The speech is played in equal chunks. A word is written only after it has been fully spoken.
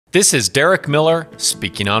This is Derek Miller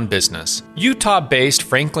speaking on business. Utah-based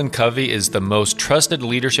FranklinCovey is the most trusted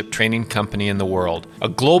leadership training company in the world, a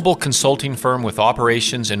global consulting firm with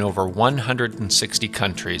operations in over 160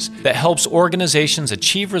 countries that helps organizations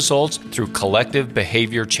achieve results through collective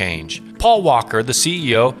behavior change. Paul Walker, the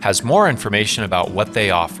CEO, has more information about what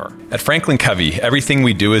they offer. At FranklinCovey, everything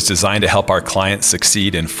we do is designed to help our clients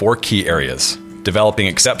succeed in 4 key areas: developing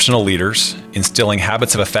exceptional leaders, instilling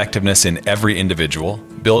habits of effectiveness in every individual,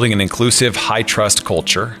 building an inclusive, high-trust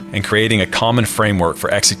culture, and creating a common framework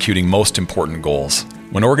for executing most important goals.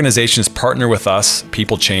 When organizations partner with us,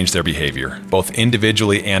 people change their behavior, both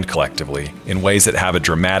individually and collectively, in ways that have a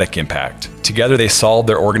dramatic impact. Together, they solve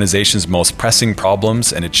their organization's most pressing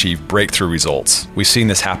problems and achieve breakthrough results. We've seen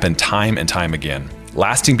this happen time and time again.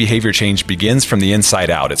 Lasting behavior change begins from the inside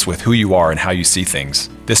out. It's with who you are and how you see things.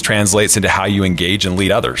 This translates into how you engage and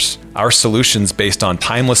lead others. Our solutions, based on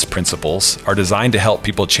timeless principles, are designed to help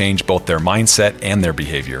people change both their mindset and their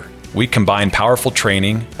behavior. We combine powerful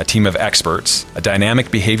training, a team of experts, a dynamic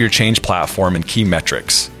behavior change platform, and key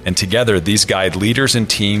metrics. And together, these guide leaders and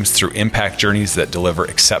teams through impact journeys that deliver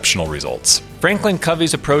exceptional results.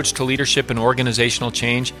 FranklinCovey's approach to leadership and organizational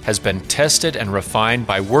change has been tested and refined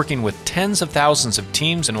by working with tens of thousands of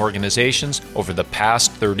teams and organizations over the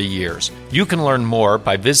past 30 years. You can learn more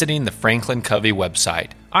by visiting the FranklinCovey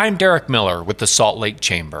website. I'm Derek Miller with the Salt Lake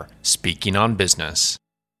Chamber, speaking on business.